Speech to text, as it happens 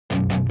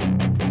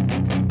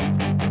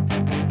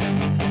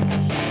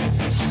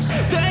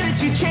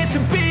your chance to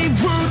be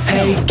ruthless.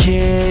 Hey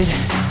kid,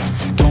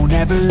 don't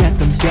ever let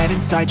them get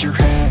inside your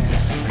head.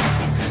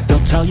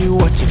 They'll tell you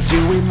what to do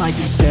in life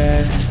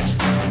instead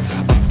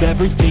of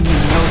everything you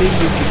know that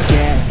you could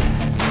get.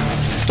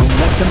 Don't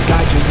let them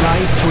guide your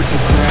life towards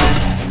regret.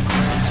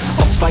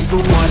 I'll fight for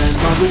what I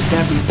love with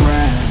every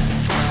breath.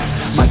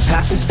 My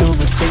past is filled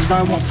with things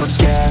I won't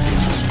forget.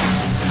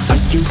 I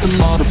use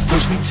them all to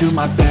push me to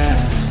my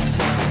best.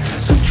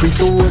 So treat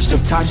the worst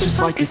of times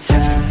just like a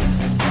test.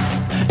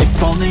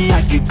 If only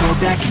I could go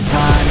back in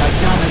time, I'd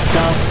tell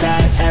myself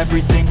that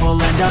everything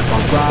will end up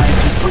alright.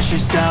 Just push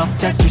yourself,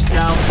 test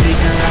yourself,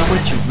 figure out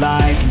what you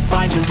like, and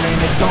find your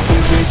limits, don't be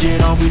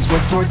rigid, always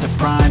work towards a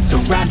prime.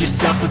 Surround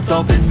yourself with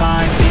open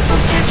minds, people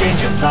can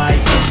change your life.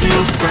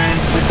 New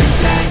friends with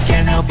intent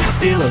can help you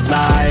feel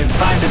alive.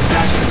 Find a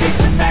passion, take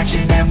some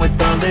action, and with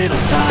a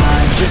little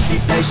time, just be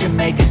patient,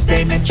 make a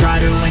statement, try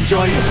to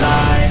enjoy your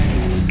life.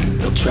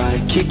 They'll try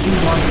to kick you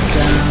while you're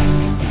down.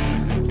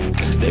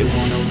 They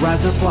wanna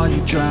rise up while you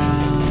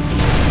drown.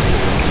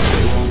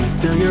 They wanna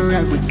fill your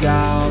head with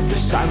doubt. They're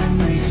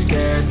silently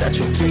scared that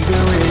you'll figure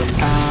it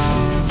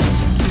out.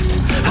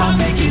 I'll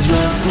make it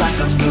look like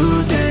I'm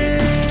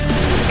losing,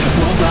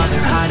 won't bother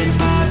hiding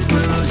my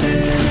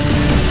bruises.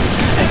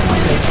 And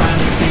when they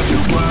finally think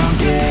you're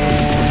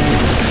wounded,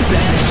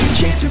 then it's your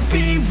chance to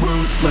be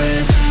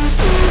ruthless.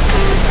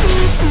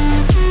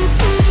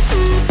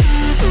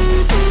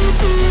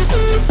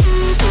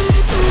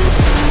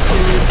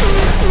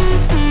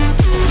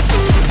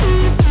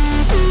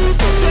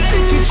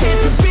 It's your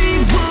chance to be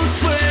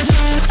ruthless.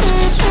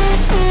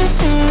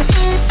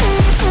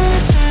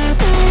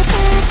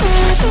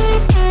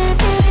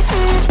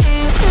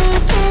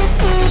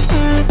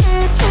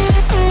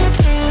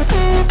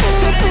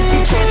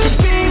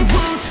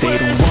 They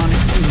don't wanna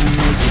see me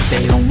make it,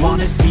 they don't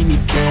wanna see me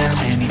care.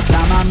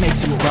 Anytime I make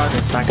some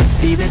progress, I can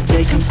see that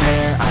they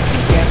compare. I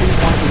think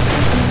everyone's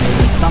intention,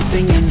 maybe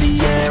something in the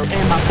air.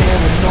 Am I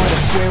paranoid? I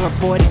swear a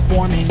void is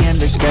forming and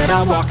they're scared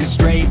I walk a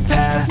straight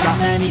path. Not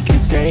many can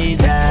say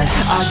that.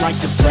 I'd like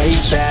to play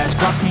fast,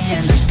 cross me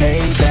and there's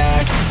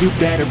payback. You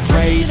better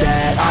pray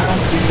that I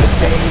don't seem to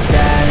fade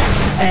that.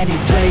 Any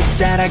place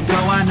that I go,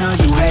 I know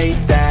you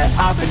hate that.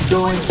 I've been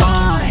doing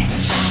fine,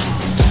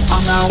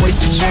 I'm not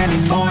wasting any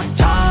more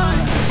time.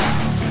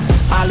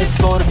 I live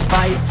for the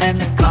fight and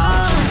the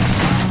climb,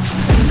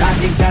 and I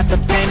think that the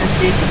pain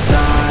that's deep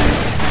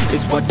inside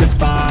is what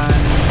defines.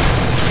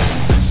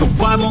 So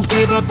I won't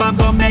give up, I'm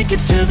gonna make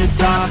it to the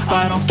top.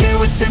 I don't care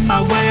what's in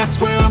my way, I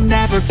swear I'm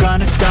never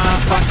gonna stop.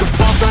 I could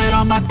fall right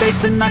on my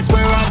face and I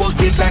swear I will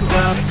get back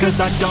up, cause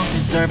I don't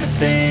deserve a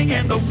thing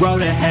and the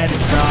road ahead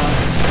is rough.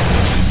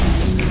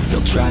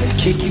 They'll try to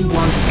kick you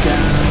while you're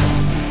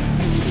down.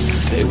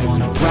 They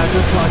wanna rise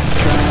up while you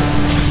drown.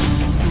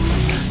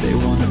 They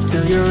wanna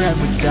fill your head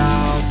with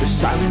doubt. They're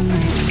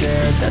silently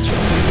scared that you'll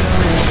figure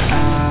it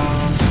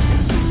out.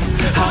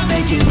 I'll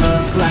make it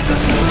look like I'm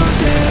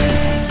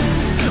losing,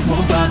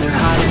 won't bother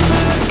hiding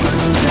my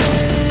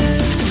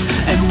bruises.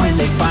 And when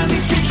they finally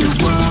think you're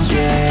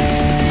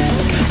wounded,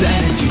 then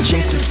it's your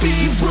chance to be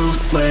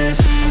ruthless.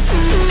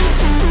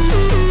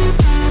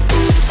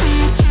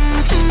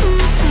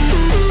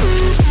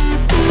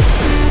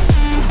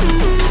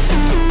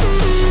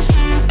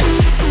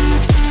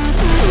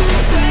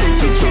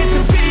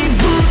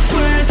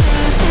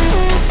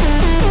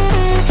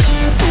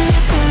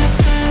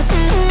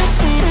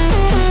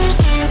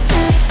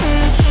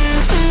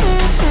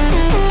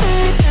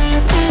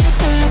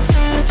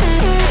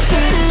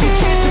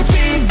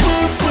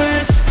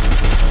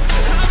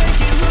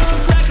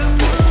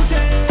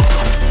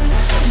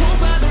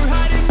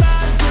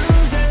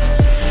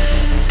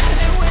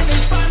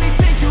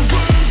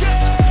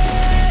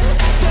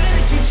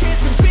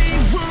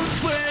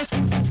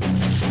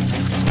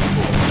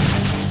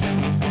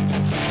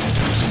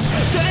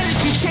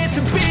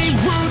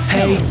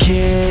 Hey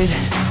kid,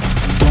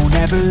 don't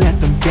ever let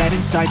them get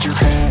inside your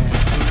head.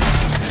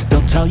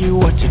 They'll tell you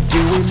what to do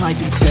in life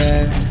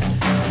instead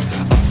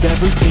of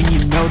everything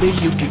you know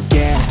that you could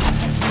get.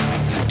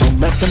 Don't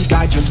let them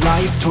guide your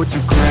life towards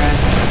regret.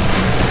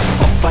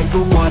 I'll fight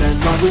for what I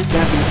love with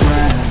every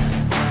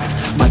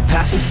breath. My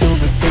past is filled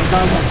with things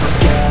I won't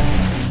forget.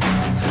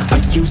 I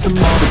use them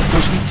all to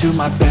push me to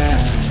my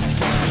best.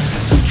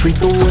 So treat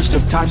the worst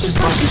of times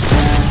just like a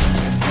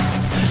test.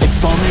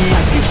 If only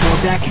I could go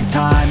back in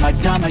time, I'd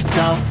tell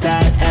myself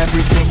that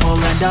everything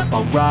will end up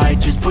alright.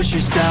 Just push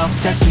yourself,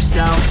 test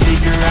yourself,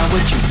 figure out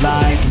what you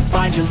like, and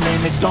find your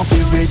limits, don't be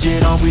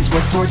rigid, always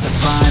work towards a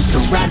climb.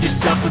 Surround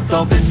yourself with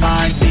open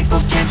minds, people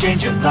can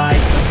change your life.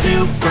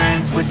 New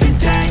friends with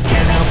intent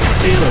can help you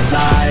feel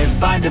alive.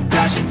 Find a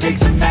passion, take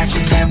some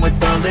action, and with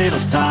a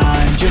little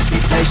time, just be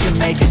patient,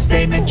 make a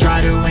statement,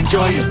 try to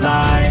enjoy your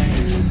life.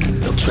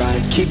 They'll try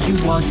to kick you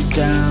while you're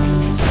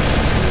down.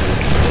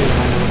 They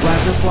wanna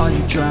rise up while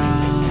you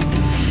drown.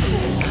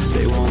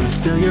 They wanna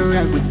fill your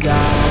head with doubt.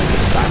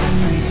 They're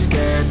silently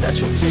scared that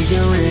you'll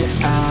figure it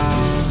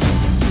out.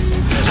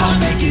 I'll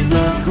make it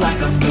look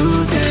like I'm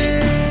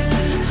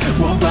losing,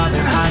 won't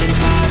bother hiding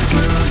my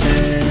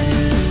bruises.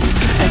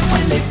 And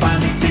when they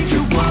finally think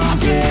you're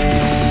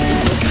wounded,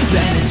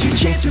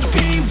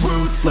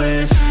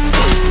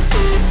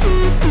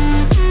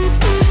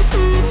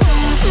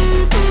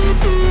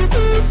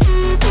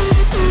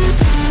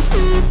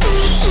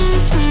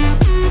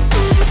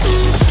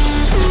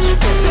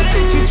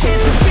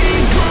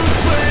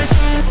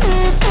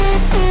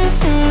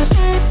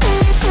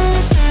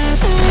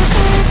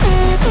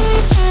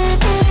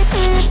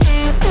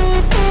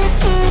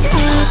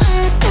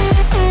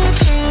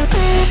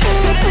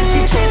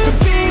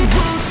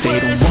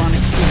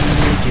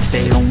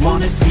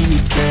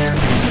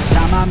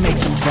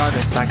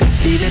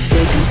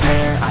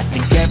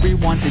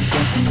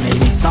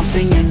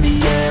 something in the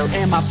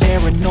air. Am I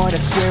paranoid? I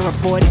swear a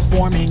void is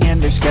forming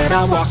and they're scared.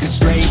 I walk a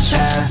straight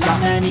path, not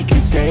many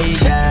can say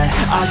that.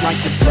 I like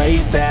to play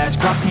fast,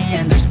 cross me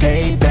and there's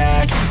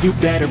payback. You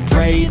better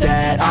pray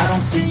that I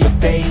don't see your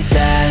face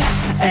at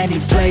any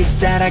place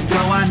that I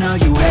go. I know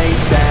you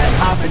hate that.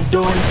 I've been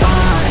doing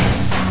fine,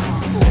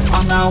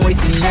 I'm not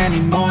wasting any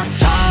more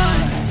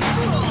time.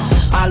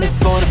 I live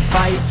for the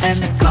fight and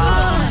the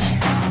climb,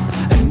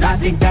 and I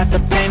think that the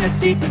pain that's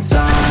deep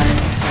inside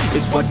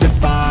is what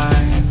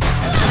defines.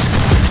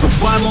 So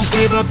I won't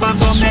give up, I'm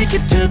gonna make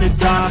it to the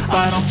top.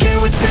 I don't care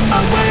what's in my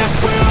way, I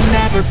swear I'm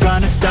never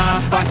gonna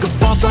stop. I could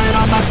fall flat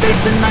on my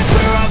face and I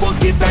swear I won't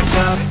get back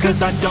up,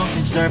 cause I don't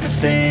deserve a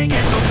thing,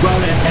 and the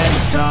road ahead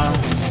is tough.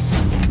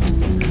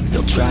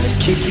 They'll try to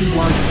kick you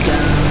while you're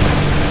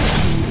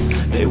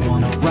down, they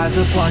wanna rise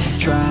up while you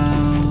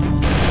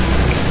drown.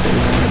 They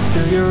wanna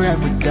fill your head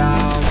with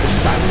doubt, but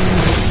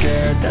silently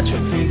scared that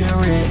you'll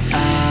figure it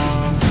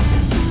out.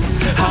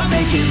 I'll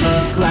make it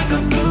look like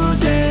I'm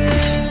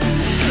losing,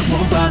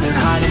 won't bother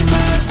hiding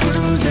my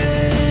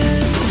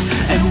bruises.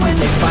 And when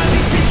they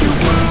finally think you're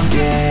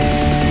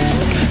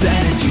wounded,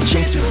 then it's your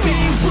chance to be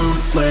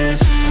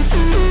ruthless.